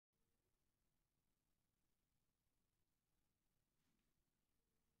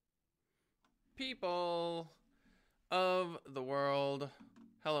People of the world,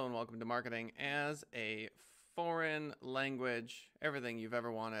 hello and welcome to Marketing as a Foreign Language. Everything you've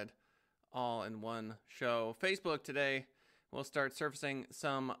ever wanted, all in one show. Facebook today will start surfacing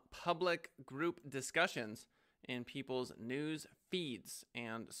some public group discussions in people's news feeds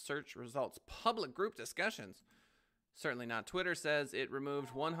and search results. Public group discussions. Certainly not. Twitter says it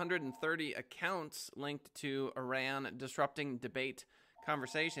removed 130 accounts linked to Iran disrupting debate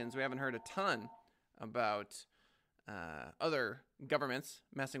conversations. We haven't heard a ton about other governments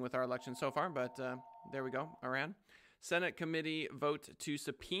messing with our election so far, but there we go, Iran. Senate committee vote to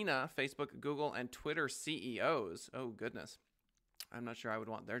subpoena Facebook, Google, and Twitter CEOs. Oh, goodness. I'm not sure I would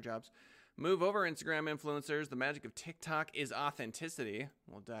want their jobs. Move over, Instagram influencers. The magic of TikTok is authenticity.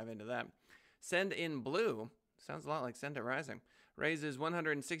 We'll dive into that. Send in Blue. Sounds a lot like Send It Rising. Raises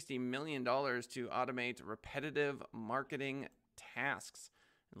 $160 million to automate repetitive marketing tasks.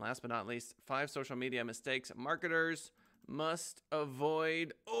 And last but not least, 5 social media mistakes marketers must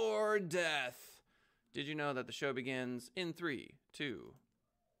avoid or death. Did you know that the show begins in 3, 2,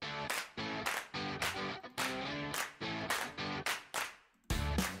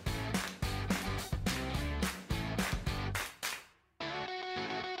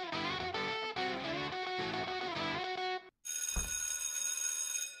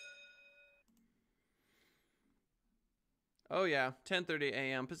 Oh yeah, 10:30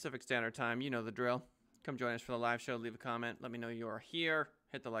 a.m. Pacific Standard Time. You know the drill. Come join us for the live show. Leave a comment. Let me know you are here.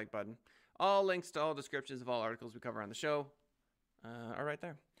 Hit the like button. All links to all descriptions of all articles we cover on the show are right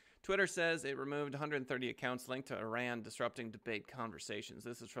there. Twitter says it removed 130 accounts linked to Iran disrupting debate conversations.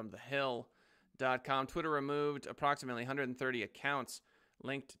 This is from thehill.com. Twitter removed approximately 130 accounts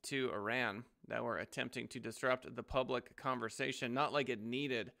linked to Iran that were attempting to disrupt the public conversation, not like it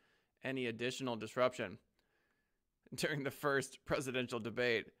needed any additional disruption. During the first presidential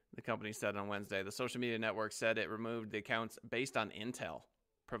debate, the company said on Wednesday, the social media network said it removed the accounts based on intel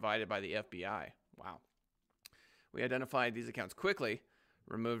provided by the FBI. Wow. We identified these accounts quickly,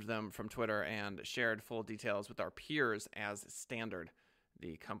 removed them from Twitter, and shared full details with our peers as standard,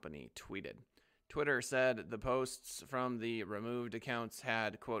 the company tweeted. Twitter said the posts from the removed accounts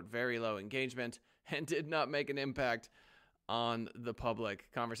had, quote, very low engagement and did not make an impact on the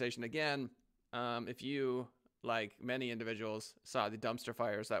public conversation. Again, if you, like many individuals, saw the dumpster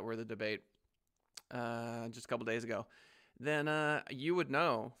fires that were the debate just a couple days ago, then you would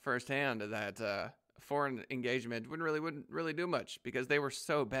know firsthand that foreign engagement wouldn't really do much because they were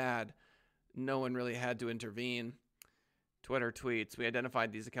so bad. No one really had to intervene. Twitter tweets, we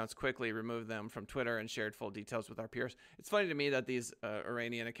identified these accounts quickly, removed them from Twitter, and shared full details with our peers. It's funny to me that these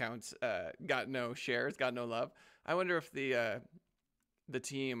Iranian accounts got no shares, got no love. I wonder if the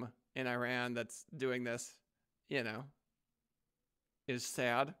team in Iran that's doing this, is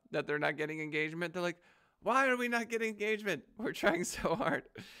sad that they're not getting engagement. They're like, why are we not getting engagement? We're trying so hard.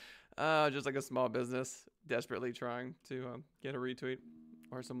 Just like a small business desperately trying to get a retweet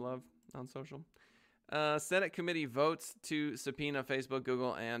or some love on social. Senate committee votes to subpoena Facebook,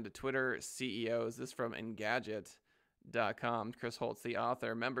 Google, and Twitter CEOs. This is from Engadget.com. Chris Holtz, the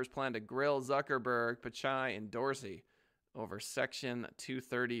author. Members plan to grill Zuckerberg, Pichai, and Dorsey over Section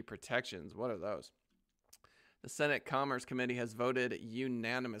 230 protections. What are those? The Senate Commerce Committee has voted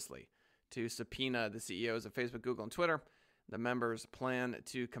unanimously to subpoena the CEOs of Facebook, Google, and Twitter. The members plan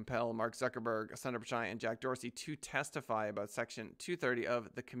to compel Mark Zuckerberg, Sundar Pichai, and Jack Dorsey to testify about Section 230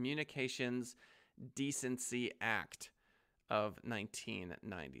 of the Communications Decency Act of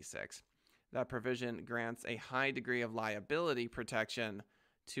 1996. That provision grants a high degree of liability protection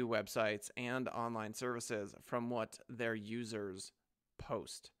to websites and online services from what their users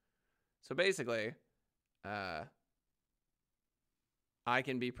post. So basically, I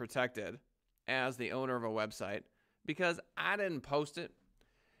can be protected as the owner of a website because I didn't post it.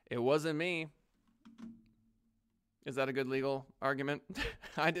 It wasn't me. Is that a good legal argument?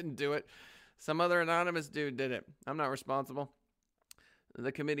 I didn't do it. Some other anonymous dude did it. I'm not responsible.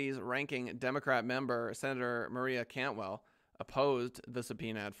 The committee's ranking Democrat member, Senator Maria Cantwell, opposed the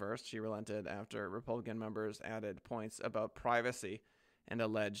subpoena at first. She relented after Republican members added points about privacy and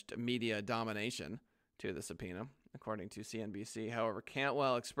alleged media domination to the subpoena, according to CNBC. However,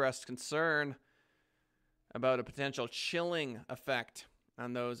 Cantwell expressed concern about a potential chilling effect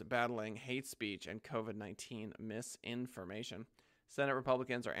on those battling hate speech and COVID-19 misinformation. Senate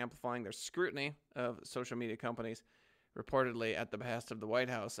Republicans are amplifying their scrutiny of social media companies, reportedly at the behest of the White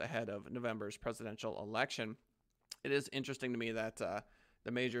House ahead of November's presidential election. It is interesting to me that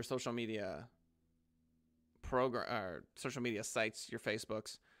the major social media social media sites, your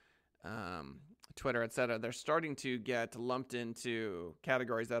Facebooks, Twitter, etc., they're starting to get lumped into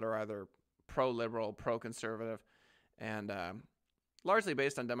categories that are either pro-liberal, pro-conservative, and largely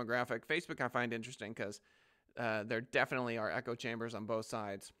based on demographic. Facebook I find interesting because there definitely are echo chambers on both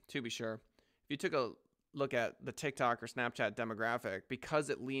sides, to be sure. If you took a look at the TikTok or Snapchat demographic, because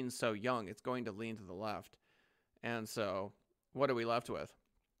it leans so young, it's going to lean to the left. And so what are we left with?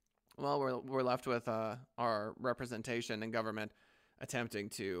 Well, we're left with our representation in government attempting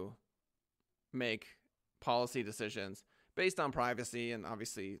to make policy decisions based on privacy and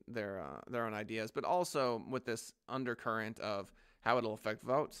obviously their own ideas, but also with this undercurrent of how it'll affect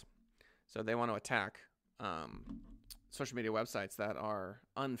votes. So they want to attack social media websites that are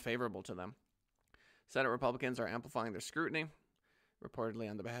unfavorable to them. Senate Republicans are amplifying their scrutiny, reportedly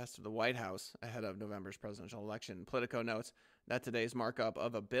on the behest of the White House ahead of November's presidential election. Politico notes that today's markup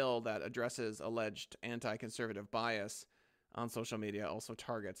of a bill that addresses alleged anti-conservative bias on social media also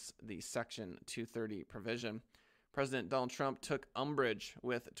targets the Section 230 provision. President Donald Trump took umbrage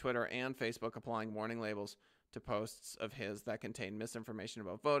with Twitter and Facebook applying warning labels to posts of his that contained misinformation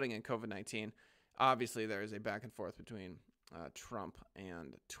about voting and COVID-19. Obviously, there is a back and forth between Trump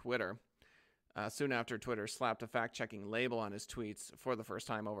and Twitter. Soon after, Twitter slapped a fact-checking label on his tweets for the first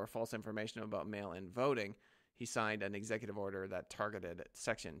time over false information about mail-in voting. He signed an executive order that targeted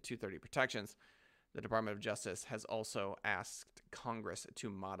Section 230 protections. The Department of Justice has also asked Congress to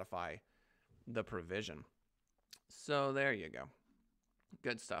modify the provision. So there you go.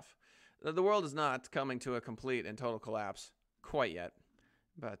 Good stuff. The world is not coming to a complete and total collapse quite yet,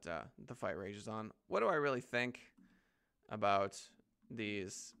 but the fight rages on. What do I really think about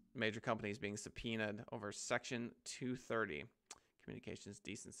these major companies being subpoenaed over Section 230, Communications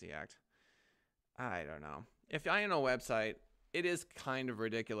Decency Act? I don't know. If I own a website, it is kind of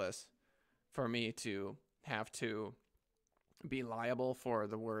ridiculous for me to have to be liable for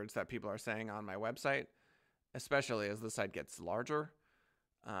the words that people are saying on my website, especially as the site gets larger.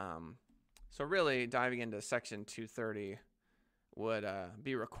 So really diving into Section 230 would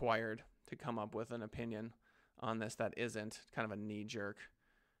be required to come up with an opinion on this that isn't kind of a knee-jerk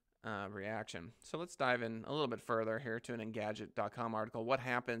reaction. So let's dive in a little bit further here to an Engadget.com article. What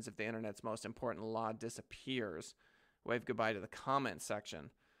happens if the internet's most important law disappears? Wave goodbye to the comment section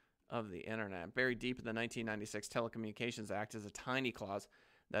of the internet. Buried deep in the 1996 Telecommunications Act is a tiny clause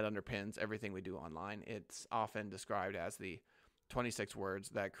that underpins everything we do online. It's often described as the 26 words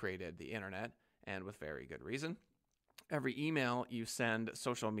that created the internet, and with very good reason. Every email you send,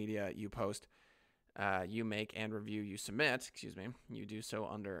 social media you post, you make and review you submit, you do so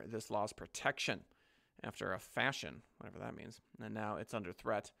under this law's protection after a fashion, whatever that means. And now it's under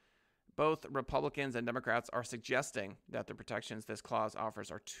threat. Both Republicans and Democrats are suggesting that the protections this clause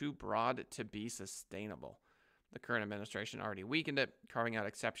offers are too broad to be sustainable. The current administration already weakened it, carving out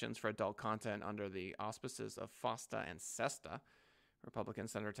exceptions for adult content under the auspices of FOSTA and SESTA. Republican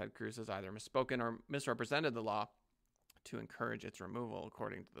Senator Ted Cruz has either misspoken or misrepresented the law to encourage its removal,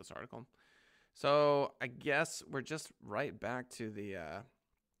 according to this article. So I guess we're just right back to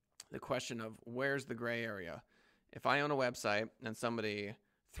the question of where's the gray area. If I own a website and somebody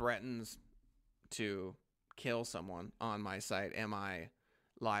threatens to kill someone on my site, am I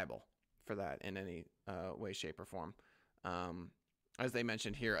liable for that in any way, shape, or form? As they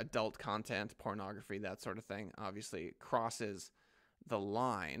mentioned here, adult content, pornography, that sort of thing, obviously crosses the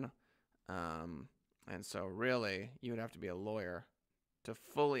line. And so really, you would have to be a lawyer to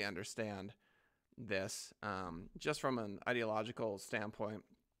fully understand this. Just from an ideological standpoint,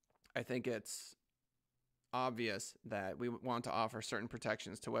 I think it's obvious that we want to offer certain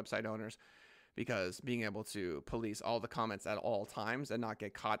protections to website owners, because being able to police all the comments at all times and not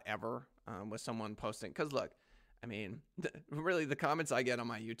get caught ever with someone posting. Because look, I mean, really the comments I get on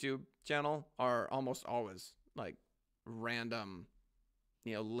my YouTube channel are almost always like random,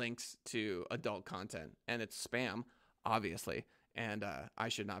 links to adult content, and it's spam, obviously. And I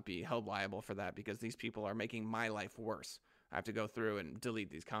should not be held liable for that, because these people are making my life worse. I have to go through and delete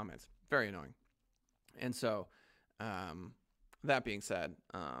these comments. Very annoying. And so, that being said,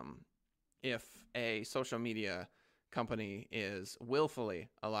 if a social media company is willfully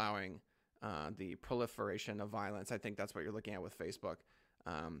allowing the proliferation of violence, I think that's what you're looking at with Facebook,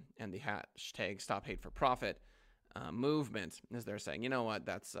 and the hashtag Stop Hate for Profit movement, is they're saying, you know what,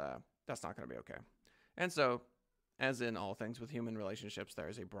 that's not going to be okay. And so, as in all things with human relationships, there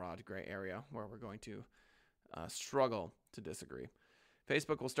is a broad gray area where we're going to struggle to disagree.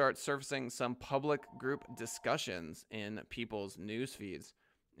 Facebook will start surfacing some public group discussions in people's news feeds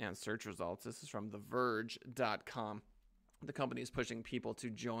and search results. This is from TheVerge.com. The company is pushing people to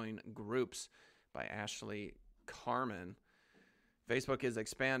join groups by Ashley Carman. Facebook is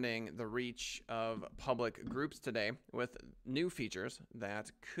expanding the reach of public groups today with new features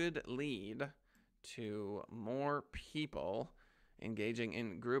that could lead to more people engaging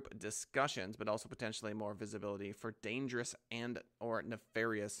in group discussions, but also potentially more visibility for dangerous and or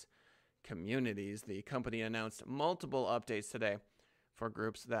nefarious communities. The company announced multiple updates today for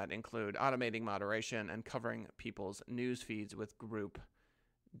groups that include automating moderation and covering people's news feeds with group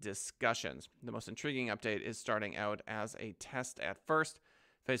discussions. The most intriguing update is starting out as a test at first.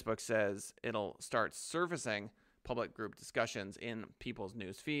 Facebook says it'll start surfacing public group discussions in people's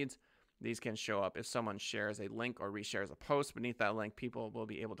news feeds. These can show up if someone shares a link or reshares a post. Beneath that link, people will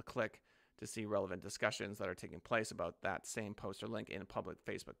be able to click to see relevant discussions that are taking place about that same post or link in public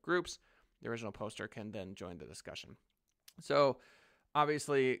Facebook groups. The original poster can then join the discussion. So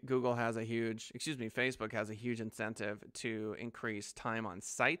obviously, Facebook has a huge incentive to increase time on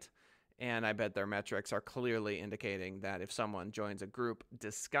site. And I bet their metrics are clearly indicating that if someone joins a group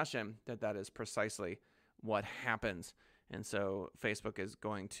discussion, that is precisely what happens. And so Facebook is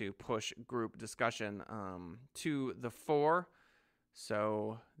going to push group discussion to the fore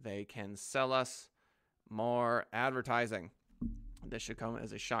so they can sell us more advertising. This should come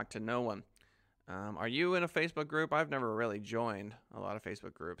as a shock to no one. Are you in a Facebook group? I've never really joined a lot of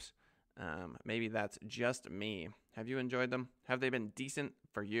Facebook groups. Maybe that's just me. Have you enjoyed them? Have they been decent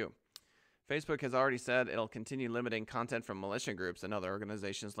for you? Facebook has already said it'll continue limiting content from militia groups and other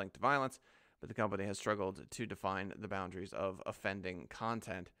organizations linked to violence, but the company has struggled to define the boundaries of offending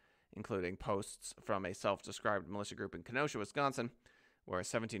content, including posts from a self-described militia group in Kenosha, Wisconsin, where a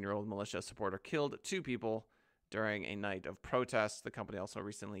 17-year-old militia supporter killed 2 people during a night of protests. The company also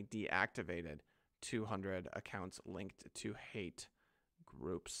recently deactivated 200 accounts linked to hate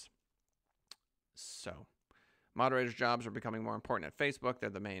groups. So, moderators' jobs are becoming more important at Facebook. They're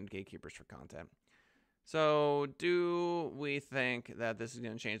the main gatekeepers for content. So, do we think that this is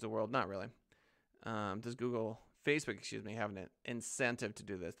going to change the world? Not really. Does Facebook have an incentive to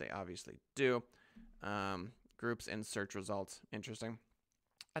do this? They obviously do. Groups and search results, interesting.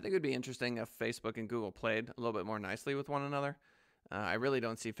 I think it would be interesting if Facebook and Google played a little bit more nicely with one another. I really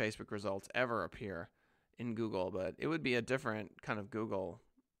don't see Facebook results ever appear in Google, but it would be a different kind of Google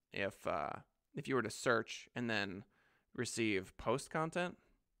if you were to search and then receive post content.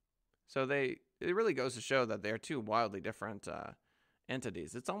 So it really goes to show that they're two wildly different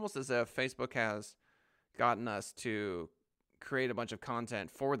entities. It's almost as if Facebook has gotten us to create a bunch of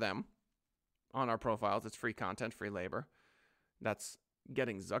content for them on our profiles. It's free content, free labor. That's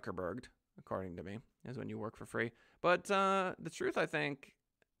getting Zuckerberged, according to me, is when you work for free. But the truth, I think,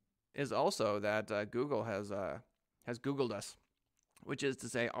 is also that Google has Googled us, which is to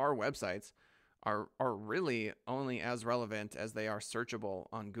say our websites are really only as relevant as they are searchable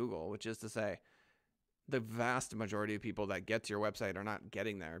on Google, which is to say the vast majority of people that get to your website are not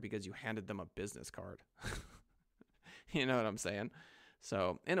getting there because you handed them a business card. You know what I'm saying?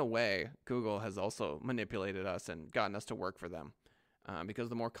 So in a way, Google has also manipulated us and gotten us to work for them. Because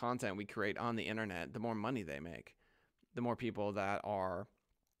the more content we create on the internet, the more money they make. The more people that are,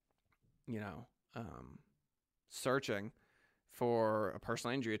 searching for a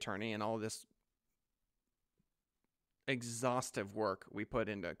personal injury attorney and all this exhaustive work we put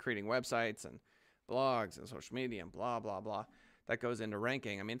into creating websites and blogs and social media and blah, blah, blah, that goes into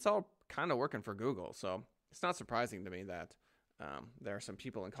ranking. I mean, it's all kind of working for Google. So it's not surprising to me that there are some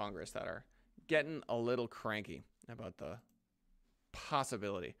people in Congress that are getting a little cranky about the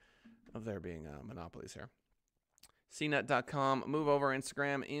possibility of there being monopolies here. CNET.com, move over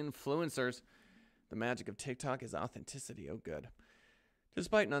Instagram influencers. The magic of TikTok is authenticity. Oh, good.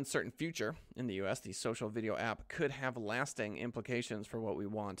 Despite an uncertain future in the U.S., the social video app could have lasting implications for what we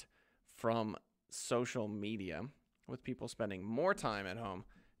want from social media, with people spending more time at home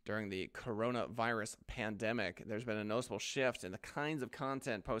during the coronavirus pandemic. There's been a noticeable shift in the kinds of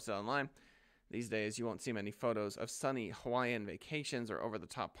content posted online. These days, you won't see many photos of sunny Hawaiian vacations or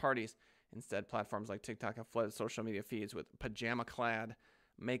over-the-top parties. Instead, platforms like TikTok have flooded social media feeds with pajama-clad,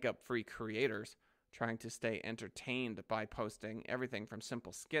 makeup-free creators trying to stay entertained by posting everything from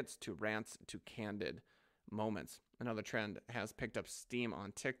simple skits to rants to candid moments. Another trend has picked up steam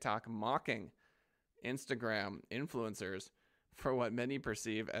on TikTok, mocking Instagram influencers for what many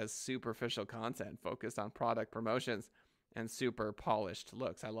perceive as superficial content focused on product promotions and super polished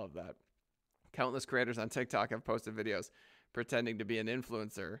looks. I love that. Countless creators on TikTok have posted videos pretending to be an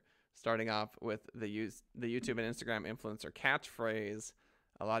influencer, starting off with the YouTube and Instagram influencer catchphrase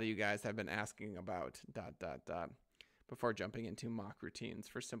a lot of you guys have been asking about ... before jumping into mock routines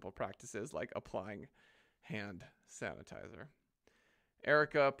for simple practices like applying hand sanitizer.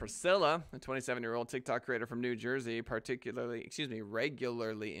 Erica Priscilla, a 27-year-old TikTok creator from New Jersey,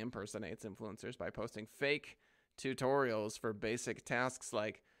 regularly impersonates influencers by posting fake tutorials for basic tasks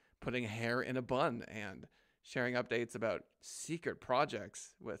like putting hair in a bun and sharing updates about secret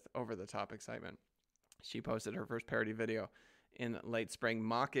projects with over-the-top excitement. She posted her first parody video in late spring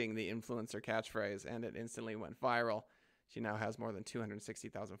mocking the influencer catchphrase, and it instantly went viral. She now has more than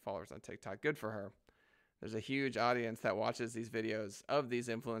 260,000 followers on TikTok. Good for her. There's a huge audience that watches these videos of these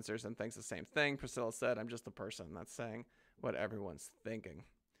influencers and thinks the same thing. Priscilla said, "I'm just the person that's saying what everyone's thinking."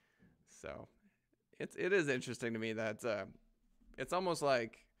 So it is interesting to me that it's almost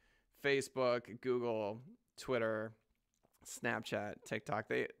like Facebook, Google, Twitter, Snapchat, TikTok,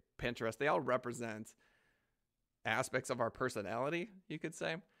 Pinterest, they all represent aspects of our personality, you could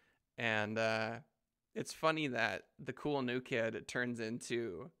say. And it's funny that the cool new kid turns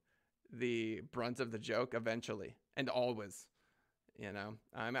into the brunt of the joke eventually and always, you know.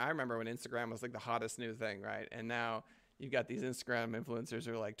 I remember when Instagram was like the hottest new thing, right? And now you've got these Instagram influencers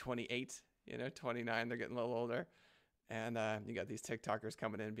who are like 28, 29, they're getting a little older. And you got these TikTokers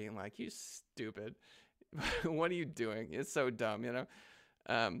coming in being like, "You stupid. What are you doing? It's so dumb,"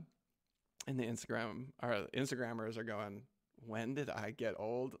 And the Instagrammers are going, "When did I get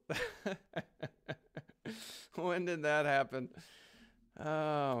old?" When did that happen?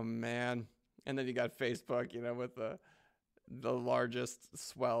 Oh, man. And then you got Facebook, with the largest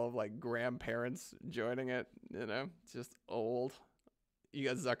swell of like grandparents joining it, it's just old. You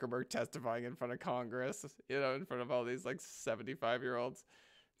got Zuckerberg testifying in front of Congress, in front of all these like 75-year-olds.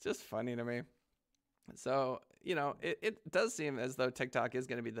 It's just funny to me. So, it does seem as though TikTok is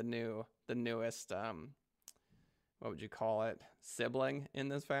going to be the newest, what would you call it, sibling in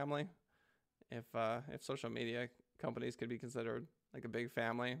this family? If social media companies could be considered like a big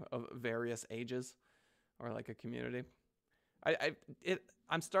family of various ages or like a community.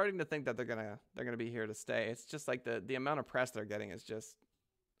 I'm starting to think that they're gonna be here to stay. It's just like the amount of press they're getting is just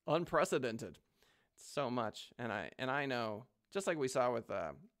unprecedented. It's so much. And I know, just like we saw with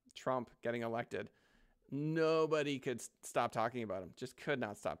Trump getting elected, nobody could stop talking about him. Just could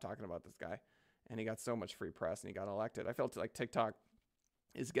not stop talking about this guy. And he got so much free press and he got elected. I felt like TikTok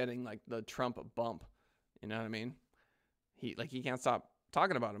is getting like the Trump bump. You know what I mean? He can't stop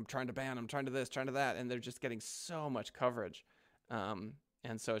talking about him, trying to ban him, trying to this, trying to that, and they're just getting so much coverage. And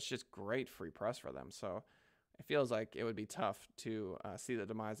so it's just great free press for them. So it feels like it would be tough to see the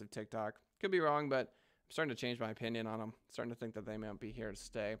demise of TikTok. Could be wrong, but I'm starting to change my opinion on them. Starting to think that they might be here to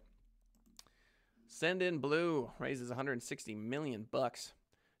stay. Sendinblue raises $160 million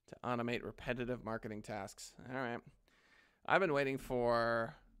to automate repetitive marketing tasks. All right. I've been waiting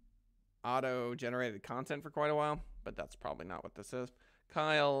for auto-generated content for quite a while, but that's probably not what this is.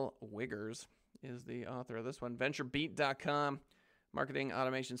 Kyle Wiggers is the author of this one. VentureBeat.com marketing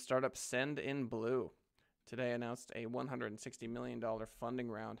automation startup Sendinblue today announced a $160 million funding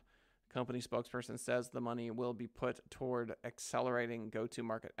round. Company spokesperson says the money will be put toward accelerating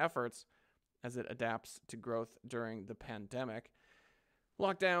go-to-market efforts as it adapts to growth during the pandemic.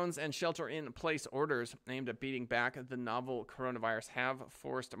 Lockdowns and shelter-in-place orders aimed at beating back the novel coronavirus have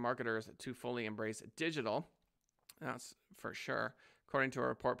forced marketers to fully embrace digital. That's for sure. According to a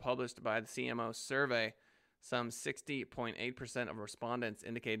report published by the CMO survey, some 60.8% of respondents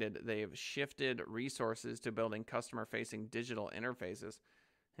indicated they've shifted resources to building customer-facing digital interfaces,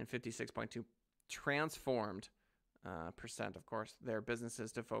 and 56.2% transformed percent, of course, their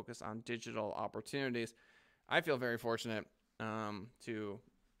businesses to focus on digital opportunities. I feel very fortunate to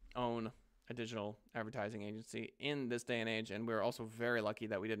own a digital advertising agency in this day and age, and we're also very lucky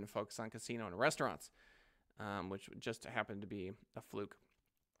that we didn't focus on casino and restaurants, which just happened to be a fluke.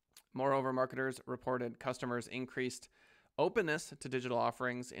 Moreover, marketers reported customers increased openness to digital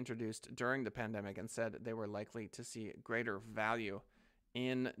offerings introduced during the pandemic and said they were likely to see greater value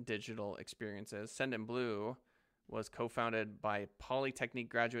in digital experiences. Sendinblue was co-founded by Polytechnique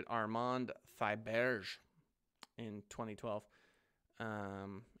graduate Armand Thiberge in 2012.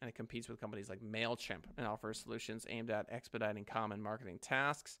 And it competes with companies like MailChimp and offers solutions aimed at expediting common marketing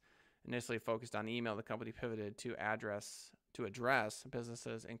tasks. Initially focused on email, the company pivoted to address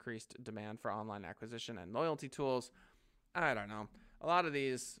businesses' increased demand for online acquisition and loyalty tools. I don't know. A lot of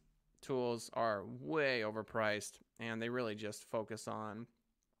these tools are way overpriced, and they really just focus on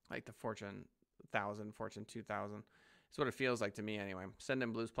like the Fortune 1000, Fortune 2000. It's what it feels like to me anyway.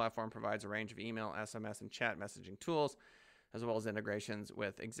 Sendinblue's platform provides a range of email, SMS, and chat messaging tools, as well as integrations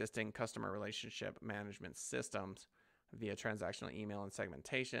with existing customer relationship management systems via transactional email and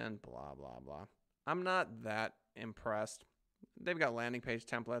segmentation, blah, blah, blah. I'm not that impressed. They've got landing page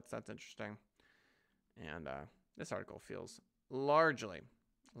templates. That's interesting. And this article feels largely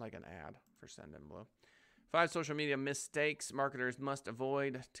like an ad for Sendinblue. 5 social media mistakes marketers must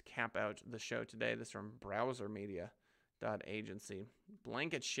avoid to cap out the show today. This is from browsermedia.agency.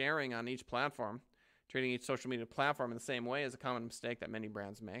 Blanket sharing on each platform. Treating each social media platform in the same way is a common mistake that many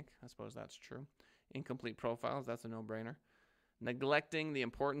brands make. I suppose that's true. Incomplete profiles, that's a no-brainer. Neglecting the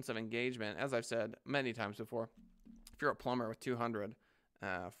importance of engagement. As I've said many times before, if you're a plumber with 200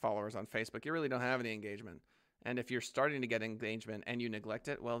 followers on Facebook, you really don't have any engagement. And if you're starting to get engagement and you neglect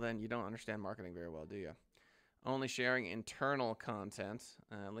it, well, then you don't understand marketing very well, do you? Only sharing internal content.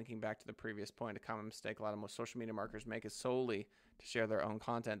 Linking back to the previous point, a common mistake a lot of most social media marketers make is solely to share their own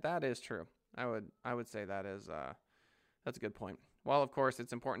content. That is true. I would say that is that's a good point. While of course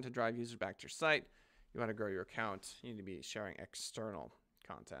it's important to drive users back to your site, you want to grow your account, you need to be sharing external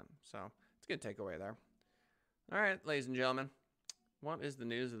content. So it's a good takeaway there. All right, ladies and gentlemen, what is the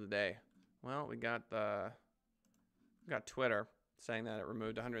news of the day? Well, we got Twitter saying that it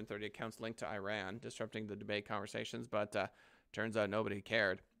removed 130 accounts linked to Iran, disrupting the debate conversations, but turns out nobody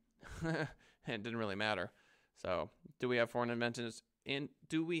cared. And it didn't really matter. So do we have foreign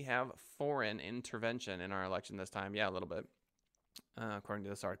intervention in our election this time? Yeah, a little bit. According to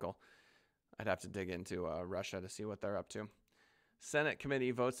this article, I'd have to dig into Russia to see what they're up to. Senate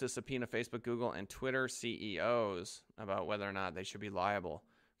committee votes to subpoena Facebook, Google, and Twitter CEOs about whether or not they should be liable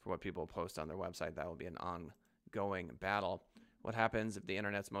for what people post on their website. That will be an ongoing battle. What happens if the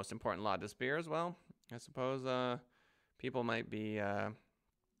internet's most important law disappears? Well, I suppose people might be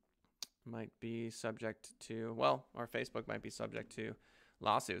subject to, or Facebook might be subject to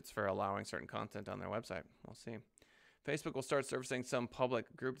lawsuits for allowing certain content on their website. We'll see. Facebook will start surfacing some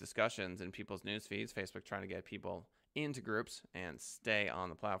public group discussions in people's news feeds. Facebook trying to get people into groups and stay on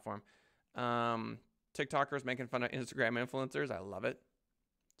the platform. TikTokers making fun of Instagram influencers. I love it.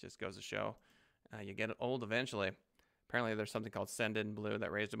 Just goes to show you get old eventually. Apparently there's something called Sendinblue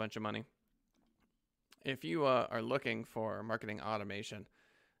that raised a bunch of money. If you are looking for marketing automation,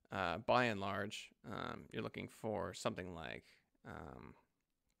 by and large, you're looking for something like,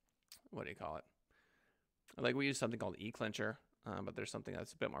 what do you call it? Like we use something called eClincher, but there's something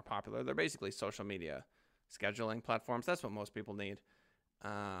that's a bit more popular. They're basically social media scheduling platforms. That's what most people need.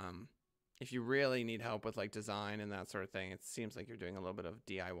 If you really need help with like design and that sort of thing, it seems like you're doing a little bit of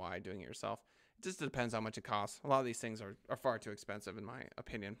DIY, doing it yourself. It just depends how much it costs. A lot of these things are far too expensive in my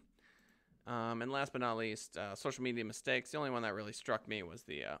opinion. And last but not least, social media mistakes. The only one that really struck me was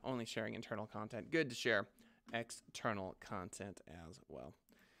the only sharing internal content. Good to share external content as well.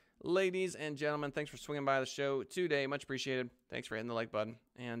 Ladies and gentlemen, thanks for swinging by the show today. Much appreciated. Thanks for hitting the like button.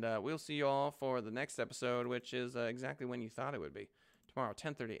 And we'll see you all for the next episode, which is exactly when you thought it would be. Tomorrow,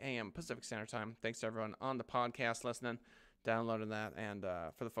 10:30 a.m. Pacific Standard Time. Thanks to everyone on the podcast listening, downloading that, and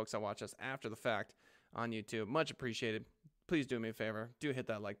for the folks that watch us after the fact on YouTube. Much appreciated. Please do me a favor. Do hit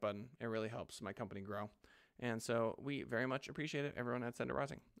that like button. It really helps my company grow. And so we very much appreciate it, everyone at Sender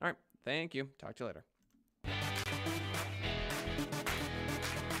Rising. All right. Thank you. Talk to you later.